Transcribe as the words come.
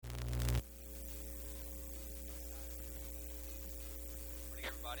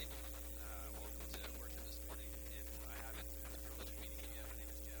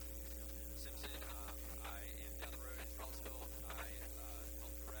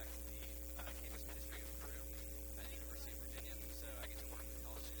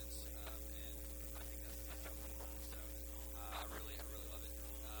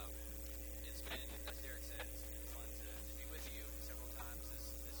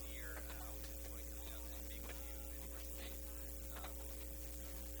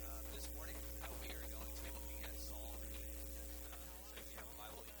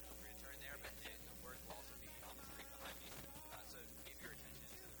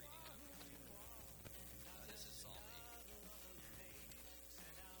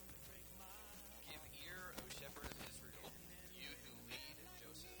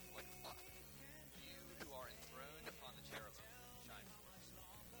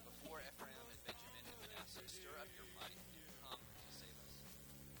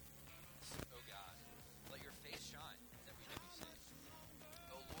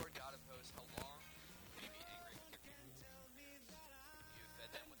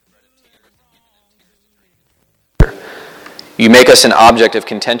You make us an object of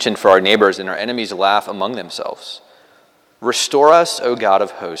contention for our neighbors, and our enemies laugh among themselves. Restore us, O God of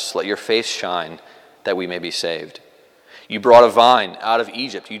hosts. Let your face shine, that we may be saved. You brought a vine out of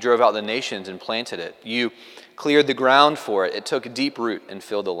Egypt. You drove out the nations and planted it. You cleared the ground for it. It took deep root and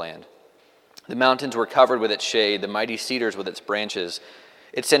filled the land. The mountains were covered with its shade, the mighty cedars with its branches.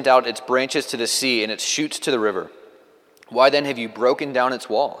 It sent out its branches to the sea and its shoots to the river. Why then have you broken down its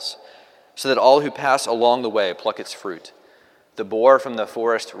walls, so that all who pass along the way pluck its fruit? The boar from the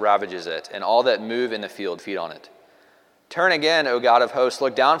forest ravages it, and all that move in the field feed on it. Turn again, O God of hosts,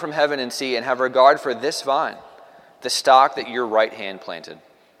 look down from heaven and see, and have regard for this vine, the stock that your right hand planted,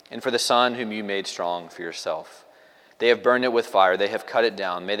 and for the son whom you made strong for yourself. They have burned it with fire, they have cut it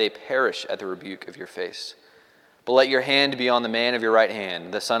down. May they perish at the rebuke of your face. But let your hand be on the man of your right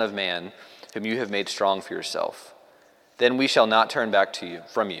hand, the Son of Man, whom you have made strong for yourself. Then we shall not turn back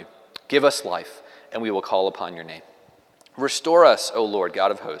from you. Give us life, and we will call upon your name. Restore us, O Lord,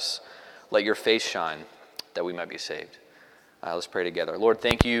 God of hosts. Let your face shine, that we might be saved. Let's pray together. Lord,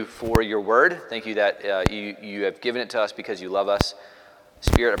 thank you for your word. Thank you that you have given it to us because you love us.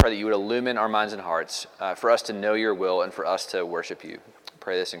 Spirit, I pray that you would illumine our minds and hearts for us to know your will and for us to worship you. I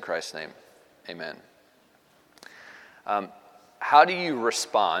pray this in Christ's name. Amen. How do you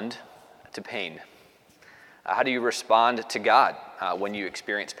respond to pain? How do you respond to God when you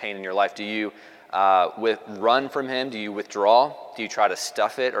experience pain in your life? Do you run from him? Do you withdraw? Do you try to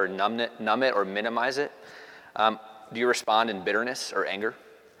stuff it or numb it or minimize it? Do you respond in bitterness or anger?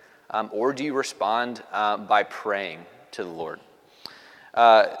 Or do you respond by praying to the Lord?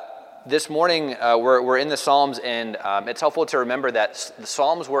 This morning, we're in the Psalms, and it's helpful to remember that the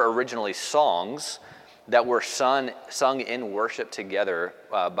Psalms were originally songs that were sung in worship together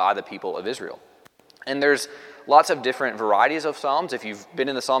by the people of Israel. And there's lots of different varieties of Psalms. If you've been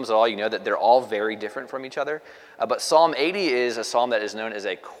in the Psalms at all, you know that they're all very different from each other. But Psalm 80 is a psalm that is known as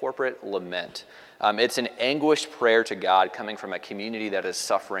a corporate lament. It's an anguished prayer to God coming from a community that is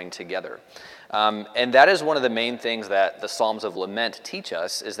suffering together. And that is one of the main things that the Psalms of Lament teach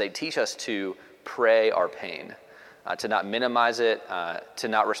us, is they teach us to pray our pain, to not minimize it, to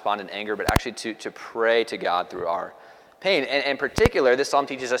not respond in anger, but actually to pray to God through our pain. And in particular, this psalm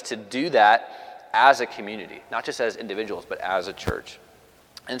teaches us to do that as a community, not just as individuals, but as a church.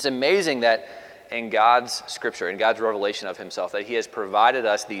 And it's amazing that in God's scripture, in God's revelation of himself, that he has provided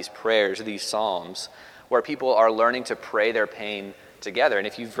us these prayers, these psalms, where people are learning to pray their pain together. And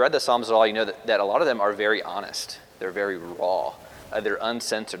if you've read the Psalms at all, you know that a lot of them are very honest. They're very raw. They're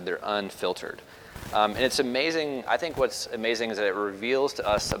uncensored. They're unfiltered. And it's amazing. I think what's amazing is that it reveals to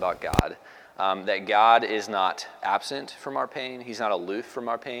us about God, that God is not absent from our pain. He's not aloof from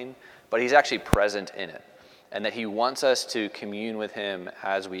our pain, but he's actually present in it. And that he wants us to commune with him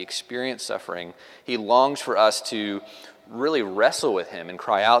as we experience suffering. He longs for us to really wrestle with him and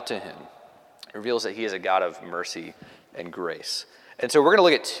cry out to him. It reveals that he is a God of mercy and grace. And so we're going to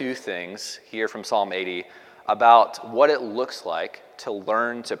look at two things here from Psalm 80 about what it looks like to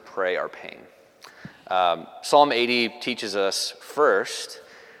learn to pray our pain. Psalm 80 teaches us first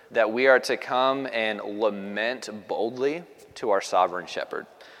that we are to come and lament boldly to our sovereign shepherd.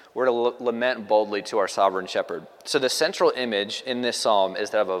 We're to lament boldly to our sovereign shepherd. So the central image in this psalm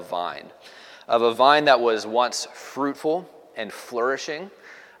is that of a vine that was once fruitful and flourishing,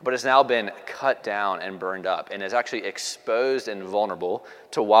 but has now been cut down and burned up and is actually exposed and vulnerable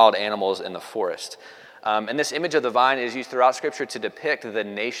to wild animals in the forest. And this image of the vine is used throughout Scripture to depict the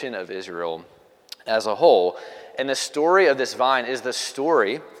nation of Israel as a whole. And the story of this vine is the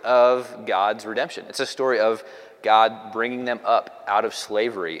story of God's redemption. It's a story of God bringing them up out of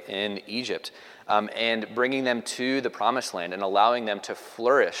slavery in Egypt and bringing them to the promised land and allowing them to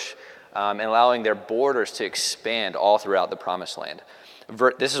flourish and allowing their borders to expand all throughout the promised land.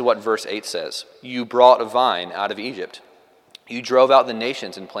 This is what verse 8 says. You brought a vine out of Egypt. You drove out the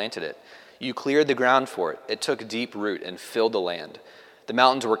nations and planted it. You cleared the ground for it. It took deep root and filled the land. The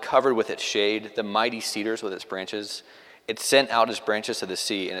mountains were covered with its shade, the mighty cedars with its branches. It sent out its branches to the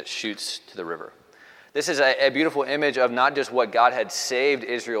sea and its shoots to the river. This is a beautiful image of not just what God had saved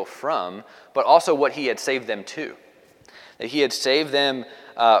Israel from, but also what he had saved them to. That he had saved them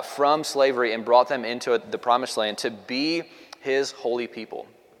from slavery and brought them into the promised land to be his holy people,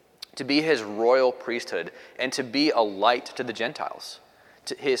 to be his royal priesthood, and to be a light to the Gentiles.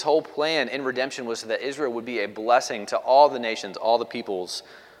 His whole plan in redemption was that Israel would be a blessing to all the nations, all the peoples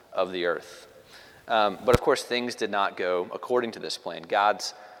of the earth. But of course, things did not go according to this plan.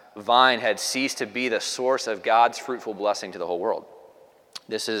 God's vine had ceased to be the source of God's fruitful blessing to the whole world.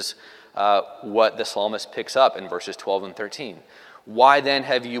 This is what the psalmist picks up in verses 12 and 13. Why then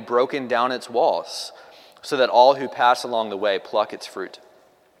have you broken down its walls, so that all who pass along the way pluck its fruit.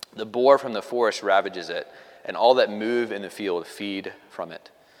 The boar from the forest ravages it, and all that move in the field feed from it.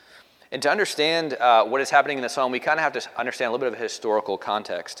 And to understand what is happening in the psalm, we kind of have to understand a little bit of historical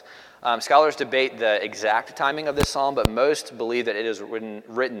context. Scholars debate the exact timing of this psalm, but most believe that it is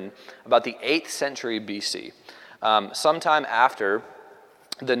written about the 8th century BC, sometime after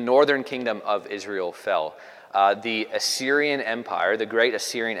the northern kingdom of Israel fell. The Assyrian Empire, the great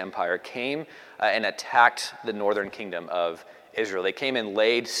Assyrian Empire, came and attacked the northern kingdom of Israel. They came and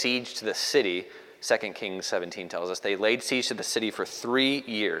laid siege to the city. 2 Kings 17 tells us they laid siege to the city for 3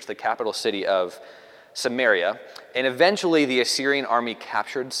 years, the capital city of Samaria. And eventually the Assyrian army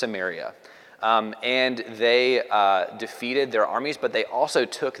captured Samaria. And they defeated their armies, but they also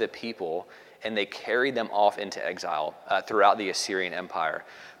took the people and they carried them off into exile throughout the Assyrian Empire.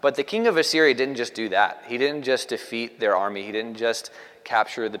 But the king of Assyria didn't just do that. He didn't just defeat their army. He didn't just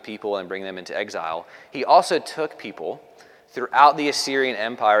capture the people and bring them into exile. He also took people throughout the Assyrian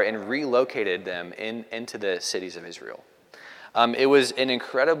Empire and relocated them into the cities of Israel. It was an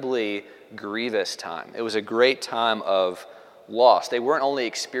incredibly grievous time. It was a great time of loss. They weren't only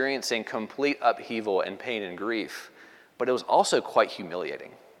experiencing complete upheaval and pain and grief, but it was also quite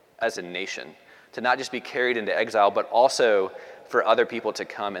humiliating as a nation to not just be carried into exile, but also for other people to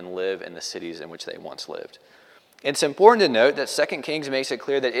come and live in the cities in which they once lived. It's important to note that 2 Kings makes it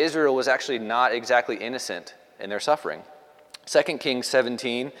clear that Israel was actually not exactly innocent in their suffering. 2 Kings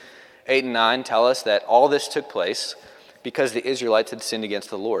 17, 8 and 9 tell us that all this took place because the Israelites had sinned against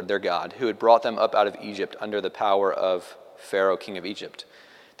the Lord, their God, who had brought them up out of Egypt under the power of Pharaoh, king of Egypt.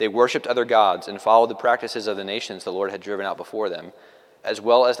 They worshipped other gods and followed the practices of the nations the Lord had driven out before them, as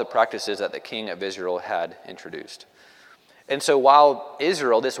well as the practices that the king of Israel had introduced. And so while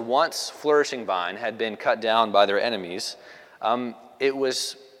Israel, this once flourishing vine, had been cut down by their enemies, it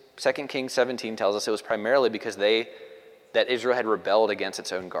was, 2 Kings 17 tells us, it was primarily because that Israel had rebelled against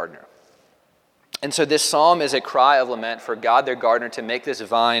its own gardener. And so this psalm is a cry of lament for God, their gardener, to make this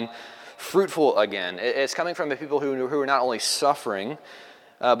vine fruitful again. It's coming from the people who are not only suffering,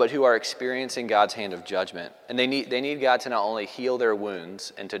 but who are experiencing God's hand of judgment. And they need God to not only heal their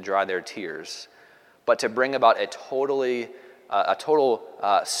wounds and to dry their tears, but to bring about a total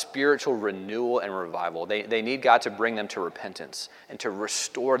spiritual renewal and revival. They need God to bring them to repentance and to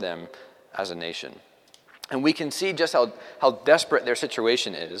restore them as a nation. And we can see just how desperate their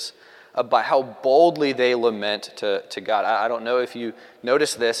situation is by how boldly they lament to God. I don't know if you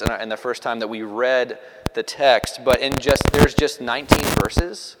noticed this in the first time that we read the text, but there's just 19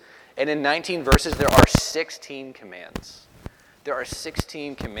 verses, and in 19 verses there are 16 commands. There are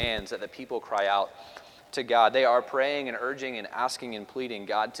 16 commands that the people cry out to God. They are praying and urging and asking and pleading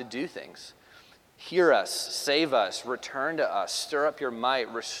God to do things. Hear us, save us, return to us, stir up your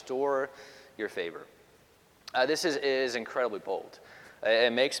might, restore your favor. This is incredibly bold.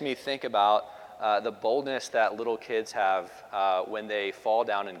 It makes me think about the boldness that little kids have when they fall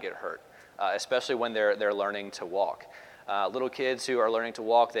down and get hurt, especially when they're learning to walk. Little kids who are learning to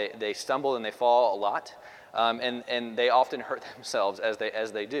walk, they stumble and they fall a lot, and they often hurt themselves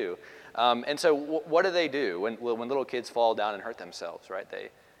as they do. And so what do when little kids fall down and hurt themselves, right?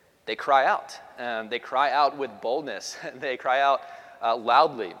 They cry out. They cry out with boldness. They cry out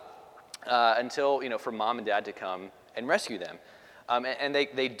loudly until, for mom and dad to come and rescue them. And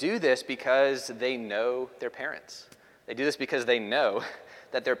they do this because they know their parents. They do this because they know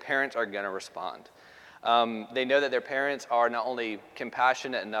that their parents are going to respond. They know that their parents are not only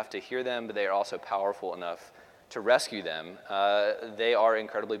compassionate enough to hear them, but they are also powerful enough to rescue them. They are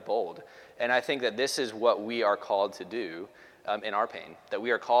incredibly bold. And I think that this is what we are called to do in our pain, that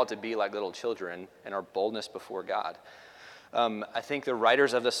we are called to be like little children in our boldness before God. I think the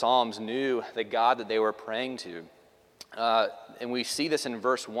writers of the Psalms knew the God that they were praying to. And we see this in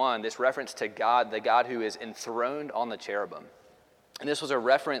verse 1, this reference to God, the God who is enthroned on the cherubim. And this was a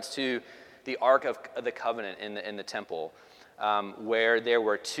reference to the Ark of the Covenant in the temple, where there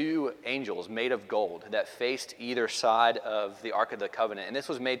were 2 angels made of gold that faced either side of the Ark of the Covenant. And this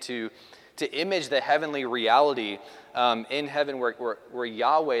was made to image the heavenly reality in heaven where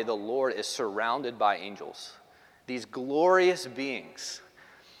Yahweh, the Lord, is surrounded by angels, these glorious beings.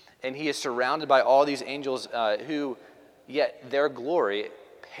 And he is surrounded by all these angels who, yet their glory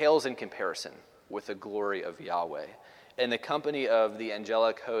pales in comparison with the glory of Yahweh. In the company of the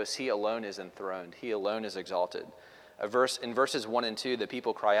angelic hosts, he alone is enthroned. He alone is exalted. In verses 1 and 2, the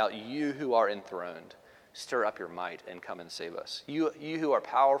people cry out, "You who are enthroned, stir up your might and come and save us. You who are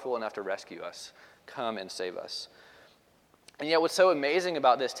powerful enough to rescue us, come and save us." And yet what's so amazing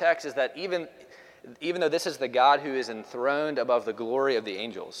about this text is that even though this is the God who is enthroned above the glory of the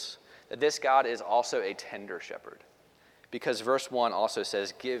angels, that this God is also a tender shepherd. Because verse 1 also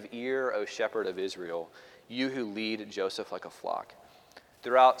says, "Give ear, O shepherd of Israel, you who lead Joseph like a flock."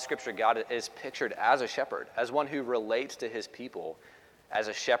 Throughout Scripture, God is pictured as a shepherd, as one who relates to his people, as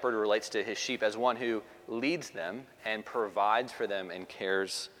a shepherd relates to his sheep, as one who leads them and provides for them and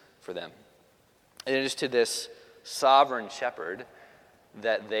cares for them. And it is to this sovereign shepherd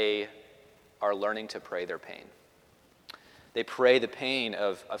that they are learning to pray their pain. They pray the pain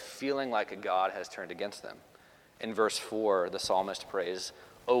of feeling like a God has turned against them. In verse 4, the psalmist prays,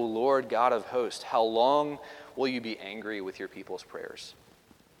 "O Lord God of hosts, how long will you be angry with your people's prayers?"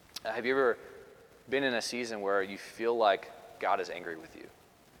 Have you ever been in a season where you feel like God is angry with you?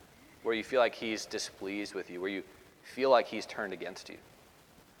 Where you feel like he's displeased with you? Where you feel like he's turned against you?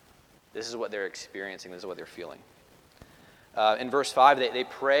 This is what they're experiencing. This is what they're feeling. In verse 5, they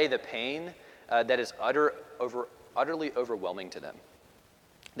pray the pain that is utterly overwhelming to them.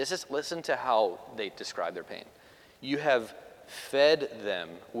 Listen to how they describe their pain. "You have fed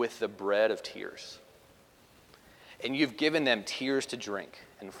them with the bread of tears, and you've given them tears to drink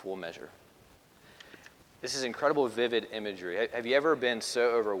in full measure." This is incredible, vivid imagery. Have you ever been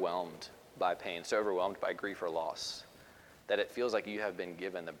so overwhelmed by pain, so overwhelmed by grief or loss, that it feels like you have been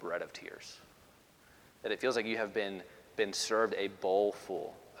given the bread of tears? That it feels like you have been served a bowl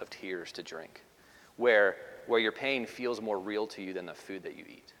full of tears to drink, where your pain feels more real to you than the food that you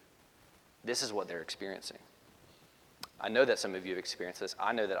eat. This is what they're experiencing. I know that some of you have experienced this.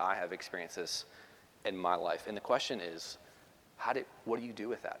 I know that I have experienced this in my life. And the question is, what do you do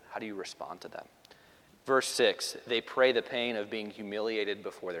with that? How do you respond to that? Verse 6, they pray the pain of being humiliated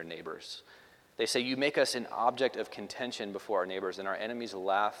before their neighbors. They say, "You make us an object of contention before our neighbors, and our enemies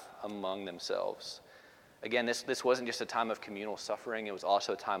laugh among themselves." Again, this wasn't just a time of communal suffering. It was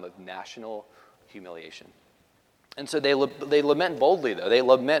also a time of national humiliation. And so they lament boldly, though. They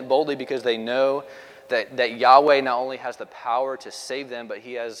lament boldly because they know that Yahweh not only has the power to save them, but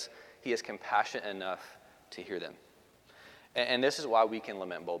he is compassionate enough to hear them. And this is why we can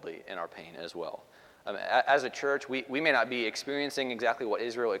lament boldly in our pain as well. As a church, we may not be experiencing exactly what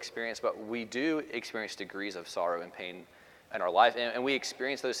Israel experienced, but we do experience degrees of sorrow and pain in our life. And we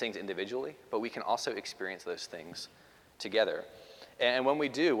experience those things individually, but we can also experience those things together. And when we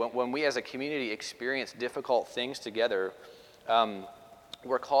do, when we as a community experience difficult things together,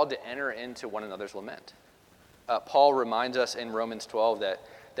 we're called to enter into one another's lament. Paul reminds us in Romans 12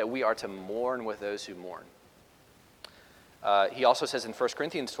 that we are to mourn with those who mourn. He also says in 1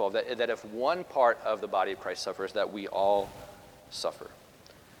 Corinthians 12 that if one part of the body of Christ suffers, that we all suffer.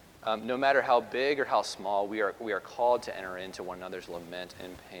 No matter how big or how small, we are called to enter into one another's lament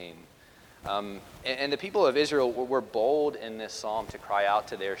and pain. And the people of Israel were bold in this psalm to cry out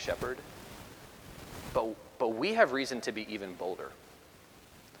to their shepherd. But we have reason to be even bolder.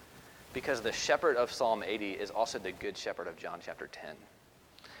 Because the shepherd of Psalm 80 is also the good shepherd of John chapter 10.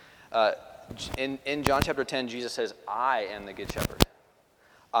 In John chapter 10, Jesus says, "I am the good shepherd.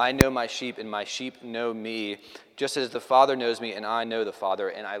 I know my sheep, and my sheep know me, just as the Father knows me, and I know the Father,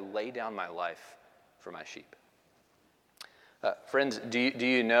 and I lay down my life for my sheep." Friends, do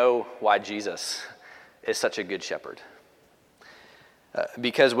you know why Jesus is such a good shepherd?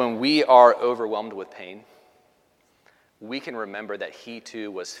 Because when we are overwhelmed with pain, we can remember that he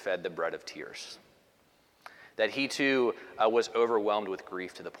too was fed the bread of tears. That he too was overwhelmed with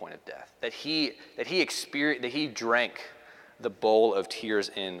grief to the point of death. That he drank the bowl of tears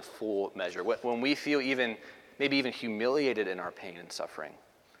in full measure. When we feel maybe even humiliated in our pain and suffering,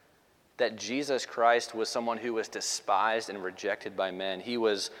 that Jesus Christ was someone who was despised and rejected by men. He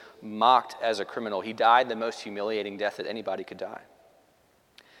was mocked as a criminal. He died the most humiliating death that anybody could die.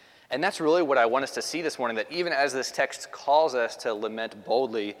 And that's really what I want us to see this morning, that even as this text calls us to lament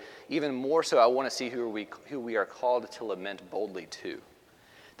boldly, even more so I want to see who we are called to lament boldly to.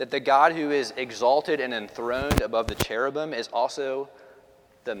 That the God who is exalted and enthroned above the cherubim is also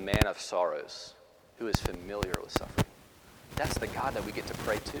the man of sorrows, who is familiar with suffering. That's the God that we get to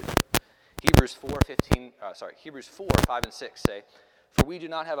pray to. Hebrews 4, 5, and 6 say, "For we do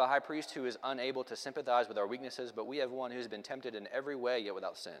not have a high priest who is unable to sympathize with our weaknesses, but we have one who has been tempted in every way, yet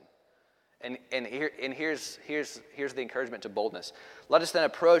without sin." And here's the encouragement to boldness. "Let us then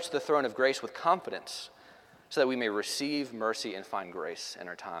approach the throne of grace with confidence, so that we may receive mercy and find grace in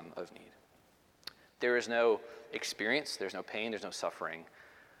our time of need." There is no experience, there's no pain, there's no suffering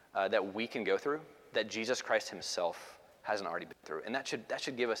that we can go through that Jesus Christ himself hasn't already been through. And that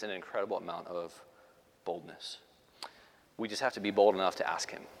should give us an incredible amount of boldness. We just have to be bold enough to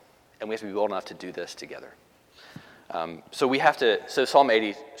ask him. And we have to be bold enough to do this together. So Psalm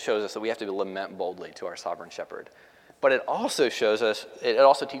 80 shows us that we have to lament boldly to our sovereign shepherd. But it also it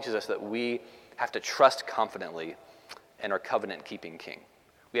also teaches us that we have to trust confidently in our covenant-keeping King.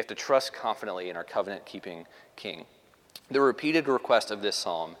 We have to trust confidently in our covenant-keeping King. The repeated request of this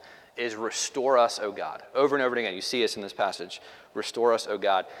psalm is restore us, O God. Over and over again, you see us in this passage. Restore us, O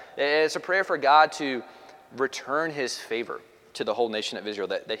God. It's a prayer for God to return his favor to the whole nation of Israel,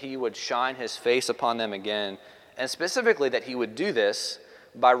 that he would shine his face upon them again, and specifically that he would do this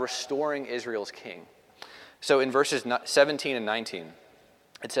by restoring Israel's king. So in verses 17 and 19,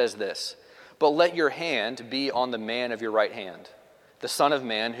 it says this, "But let your hand be on the man of your right hand, the Son of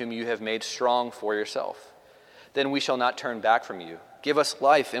Man whom you have made strong for yourself. Then we shall not turn back from you. Give us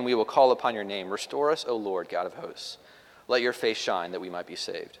life, and we will call upon your name. Restore us, O Lord, God of hosts. Let your face shine, that we might be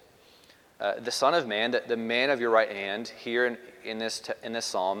saved." The Son of Man, the man of your right hand, here in this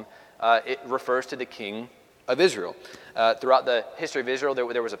psalm, it refers to the king of Israel. Throughout the history of Israel,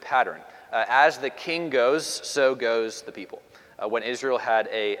 there was a pattern. As the king goes, so goes the people. When Israel had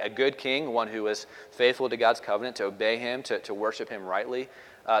a good king, one who was faithful to God's covenant, to obey him, to worship him rightly,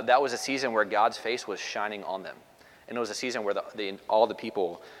 that was a season where God's face was shining on them. And it was a season where all the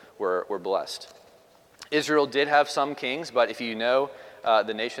people were blessed. Israel did have some kings, but if you know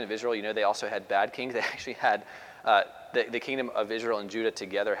the nation of Israel, you know they also had bad kings. They actually had the kingdom of Israel and Judah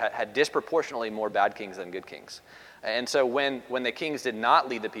together had disproportionately more bad kings than good kings. And so when the kings did not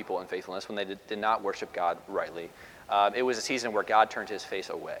lead the people in faithfulness, when they did not worship God rightly, it was a season where God turned his face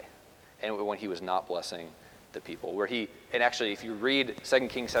away, and when he was not blessing the people. And actually, if you read 2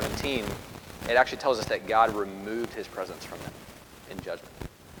 Kings 17, it actually tells us that God removed his presence from them in judgment.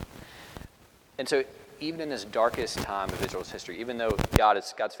 And so even in this darkest time of Israel's history, even though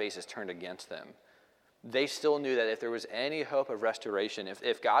God's face is turned against them, they still knew that if there was any hope of restoration,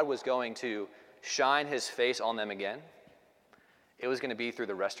 if God was going to shine his face on them again, it was going to be through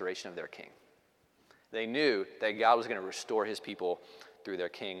the restoration of their king. They knew that God was going to restore his people through their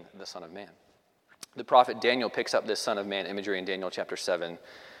king, the Son of Man. The prophet Daniel picks up this Son of Man imagery in Daniel chapter 7.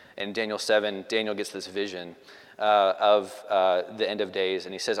 In Daniel 7, Daniel gets this vision of the end of days,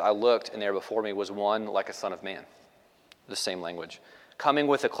 and he says, "I looked, and there before me was one like a son of man," the same language, "coming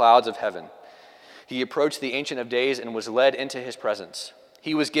with the clouds of heaven. He approached the Ancient of Days and was led into his presence.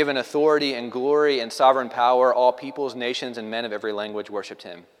 He was given authority and glory and sovereign power. All peoples, nations, and men of every language worshipped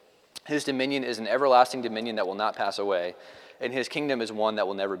him. His dominion is an everlasting dominion that will not pass away, and his kingdom is one that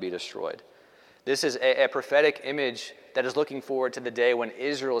will never be destroyed." This is a prophetic image that is looking forward to the day when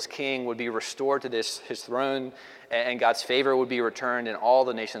Israel's king would be restored to his throne, and God's favor would be returned, and all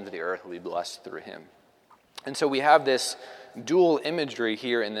the nations of the earth will be blessed through him. And so we have this dual imagery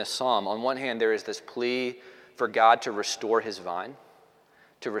here in this psalm. On one hand, there is this plea for God to restore his vine,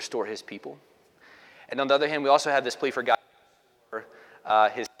 to restore his people. And on the other hand, we also have this plea for God to restore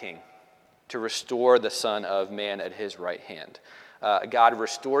his king, to restore the Son of Man at his right hand. God,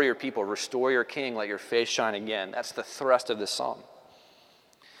 restore your people, restore your king, let your face shine again. That's the thrust of this psalm.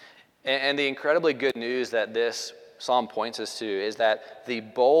 And the incredibly good news that this psalm points us to is that the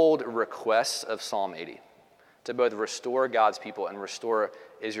bold requests of Psalm 80 to both restore God's people and restore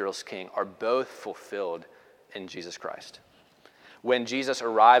Israel's king are both fulfilled in Jesus Christ. When Jesus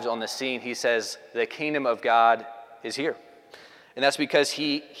arrives on the scene, he says, the kingdom of God is here. And that's because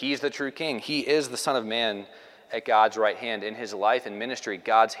he's the true king. He is the Son of Man at God's right hand. In his life and ministry,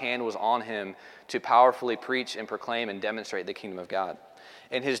 God's hand was on him to powerfully preach and proclaim and demonstrate the kingdom of God.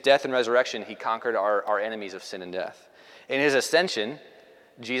 In his death and resurrection, he conquered our enemies of sin and death. In his ascension,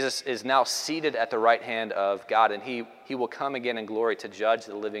 Jesus is now seated at the right hand of God, and he will come again in glory to judge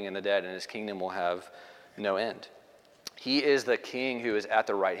the living and the dead, and his kingdom will have no end. He is the king who is at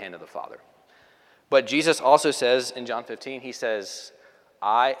the right hand of the Father. But Jesus also says in John 15, he says,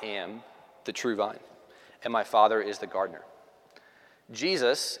 "I am the true vine, and my Father is the gardener."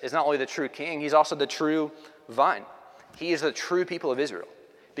 Jesus is not only the true king, he's also the true vine. He is the true people of Israel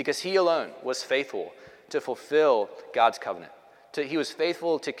because he alone was faithful to fulfill God's covenant. He was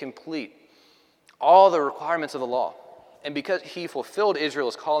faithful to complete all the requirements of the law. And because he fulfilled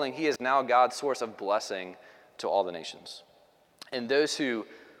Israel's calling, he is now God's source of blessing to all the nations. And those who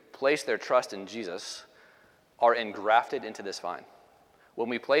place their trust in Jesus are engrafted into this vine. When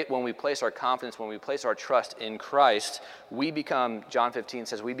we place our confidence, when we place our trust in Christ, we become, John 15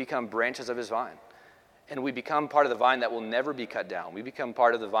 says, we become branches of his vine. And we become part of the vine that will never be cut down. We become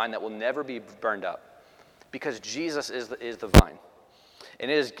part of the vine that will never be burned up. Because Jesus is the vine.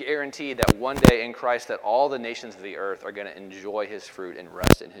 And it is guaranteed that one day in Christ that all the nations of the earth are going to enjoy his fruit and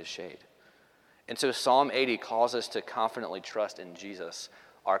rest in his shade. And so Psalm 80 calls us to confidently trust in Jesus,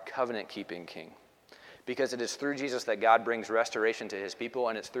 our covenant-keeping king. Because it is through Jesus that God brings restoration to his people,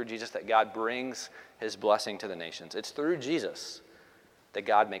 and it's through Jesus that God brings his blessing to the nations. It's through Jesus that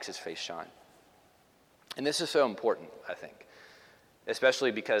God makes his face shine. And this is so important, I think,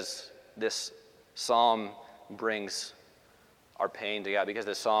 especially because this psalm brings our pain to God, because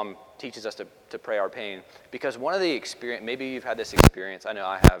this psalm teaches us to pray our pain. Because one of the experience, maybe you've had this experience, I know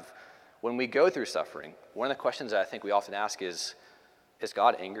I have, when we go through suffering, one of the questions that I think we often ask is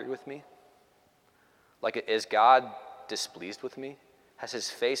God angry with me? Like, is God displeased with me? Has his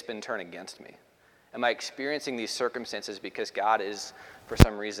face been turned against me? Am I experiencing these circumstances because God is, for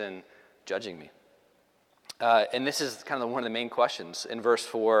some reason, judging me? And this is kind of one of the main questions. In verse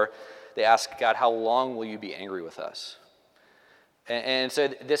 4, they ask God, how long will you be angry with us? And so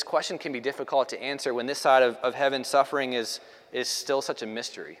this question can be difficult to answer when this side of heaven, suffering is still such a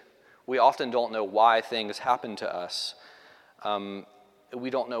mystery. We often don't know why things happen to us.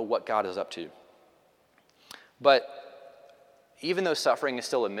 We don't know what God is up to. But even though suffering is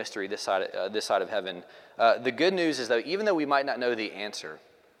still a mystery this side of heaven, the good news is that even though we might not know the answer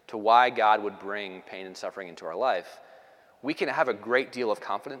to why God would bring pain and suffering into our life, we can have a great deal of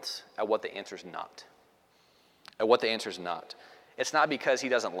confidence at what the answer is not. At what the answer is not. It's not because he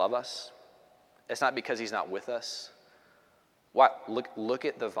doesn't love us. It's not because he's not with us. Why? Look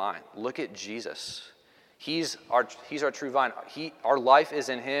at the vine. Look at Jesus. He's our true vine. Our life is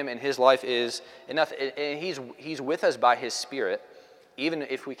in him, and his life is enough. And he's with us by his Spirit, even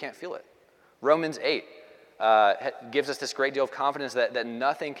if we can't feel it. Romans 8 gives us this great deal of confidence that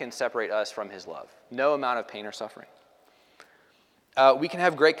nothing can separate us from his love. No amount of pain or suffering. We can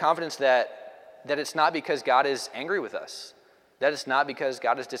have great confidence that it's not because God is angry with us. That it's not because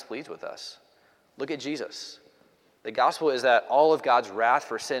God is displeased with us. Look at Jesus. The gospel is that all of God's wrath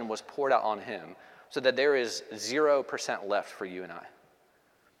for sin was poured out on him, so that there is 0% left for you and I.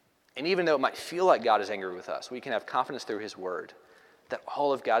 And even though it might feel like God is angry with us, we can have confidence through his word that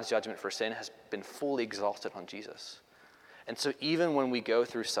all of God's judgment for sin has been fully exhausted on Jesus. And so even when we go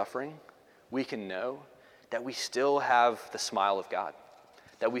through suffering, we can know that we still have the smile of God,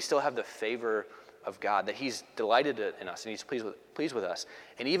 that we still have the favor of God, that he's delighted in us and he's pleased with us.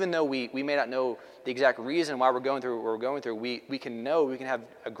 And even though we may not know the exact reason why we're going through what we're going through, we can have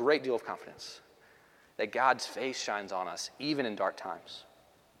a great deal of confidence that God's face shines on us, even in dark times.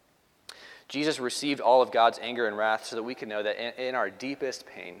 Jesus received all of God's anger and wrath so that we can know that in our deepest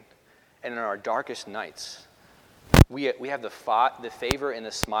pain and in our darkest nights, we have the favor and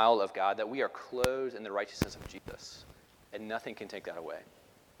the smile of God, that we are clothed in the righteousness of Jesus, and nothing can take that away.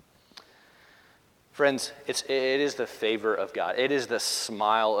 Friends, it is the favor of God. It is the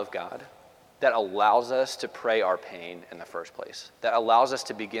smile of God that allows us to pray our pain in the first place, that allows us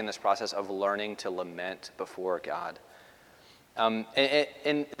to begin this process of learning to lament before God. And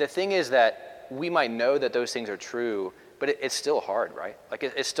the thing is that we might know that those things are true, but it's still hard, right? Like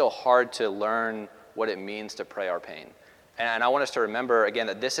it's still hard to learn what it means to pray our pain. And I want us to remember, again,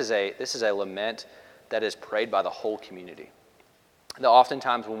 that this is a lament that is prayed by the whole community. That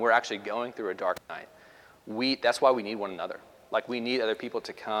oftentimes when we're actually going through a dark night, that's why we need one another. Like we need other people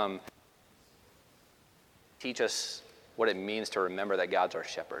to come teach us what it means to remember that God's our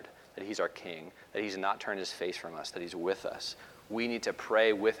shepherd, that he's our king, that he's not turned his face from us, that he's with us. We need to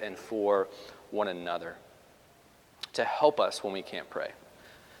pray with and for one another to help us when we can't pray,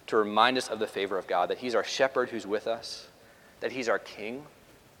 to remind us of the favor of God, that he's our shepherd who's with us, that he's our king,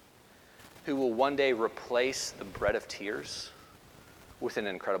 who will one day replace the bread of tears with an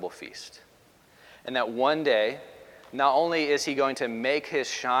incredible feast. And that one day, not only is he going to make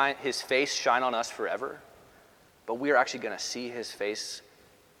his face shine on us forever, but we are actually going to see his face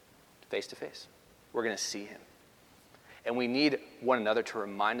to face. We're going to see him. And we need one another to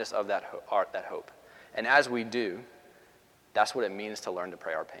remind us of that hope. And as we do, that's what it means to learn to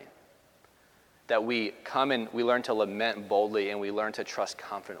pray our pain. That we come and we learn to lament boldly, and we learn to trust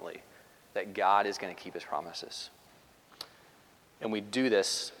confidently that God is going to keep his promises. And we do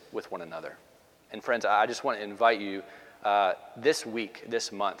this with one another. And friends, I just want to invite you this week,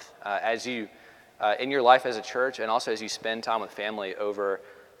 this month, as you, in your life as a church, and also as you spend time with family over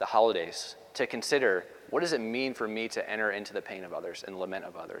the holidays, to consider, what does it mean for me to enter into the pain of others and lament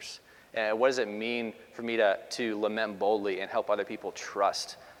of others? And what does it mean for me to lament boldly and help other people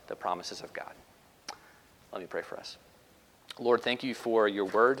trust the promises of God? Let me pray for us. Lord, thank you for your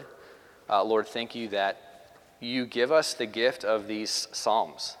word. Lord, thank you that you give us the gift of these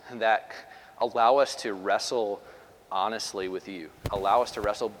psalms that allow us to wrestle honestly with you, allow us to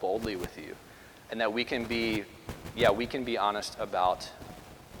wrestle boldly with you, and that we can be honest about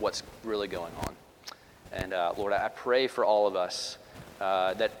what's really going on. And Lord, I pray for all of us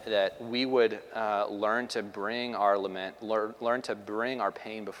that we would learn to bring our lament, learn to bring our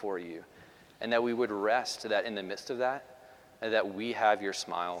pain before you, and that we would rest that in the midst of that we have your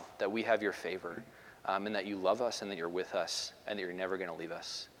smile, that we have your favor, and that you love us and that you're with us and that you're never going to leave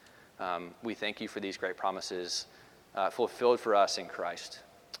us. We thank you for these great promises fulfilled for us in Christ,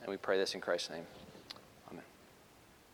 and we pray this in Christ's name.